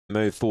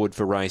move forward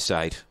for race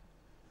 8.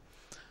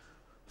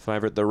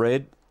 Favourite the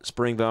red,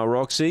 Springvale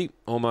Roxy,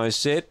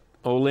 almost set,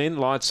 all in,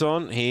 lights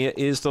on. Here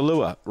is the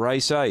lure,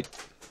 race 8.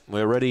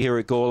 We're ready here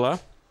at Gawler.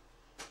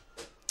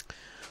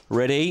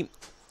 Ready.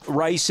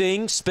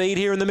 Racing, speed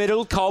here in the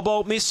middle.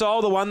 Cobalt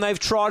Missile, the one they've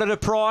tried at a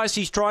price.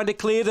 He's trying to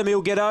clear them.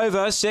 He'll get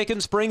over.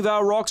 Second,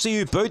 Springvale Roxy,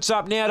 who boots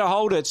up now to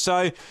hold it.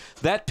 So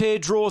that pair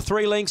draw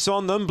 3 lengths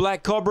on them.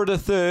 Black Cobra to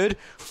third.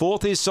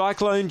 Fourth is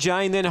Cyclone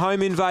Jane, then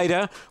Home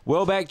Invader.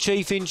 Wellback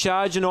Chief in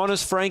charge, and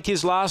Honest Frank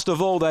is last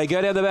of all. They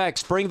go down the back.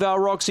 Springvale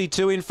Roxy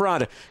 2 in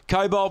front.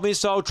 Cobalt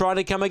Missile trying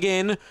to come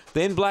again.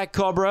 Then Black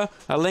Cobra,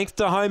 a length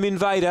to Home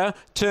Invader.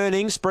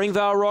 Turning,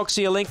 Springvale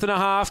Roxy a length and a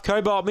half.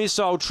 Cobalt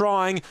Missile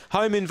trying.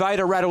 Home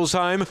Invader rattles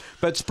home,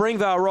 but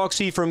Springvale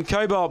Roxy from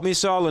Cobalt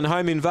Missile and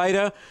Home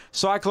Invader.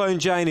 Cyclone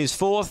Jane is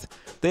fourth,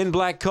 then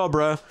Black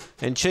Cobra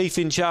and Chief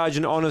in Charge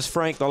and Honest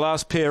Frank, the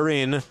last pair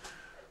in.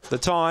 The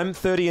time,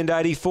 30 and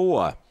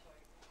 84.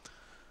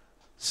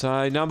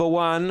 So number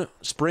 1,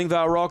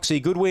 Springvale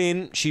Roxy, good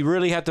win. She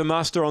really had to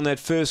muster on that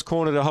first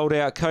corner to hold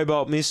out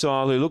Cobalt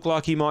Missile, who looked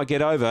like he might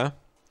get over.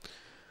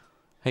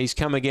 He's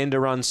come again to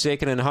run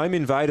second, and Home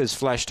Invaders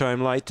flashed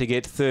home late to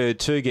get third.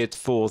 2 gets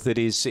fourth. It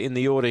is in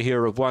the order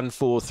here of 1,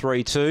 4,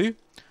 3, 2.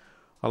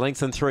 A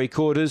length and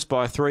 3/4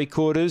 by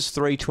 3/4.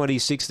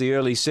 3:26 the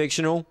early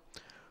sectional.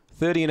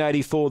 30 and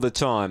 84 the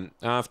time.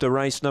 After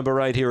race number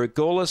 8 here at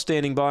Gawler,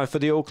 standing by for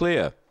the all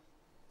clear.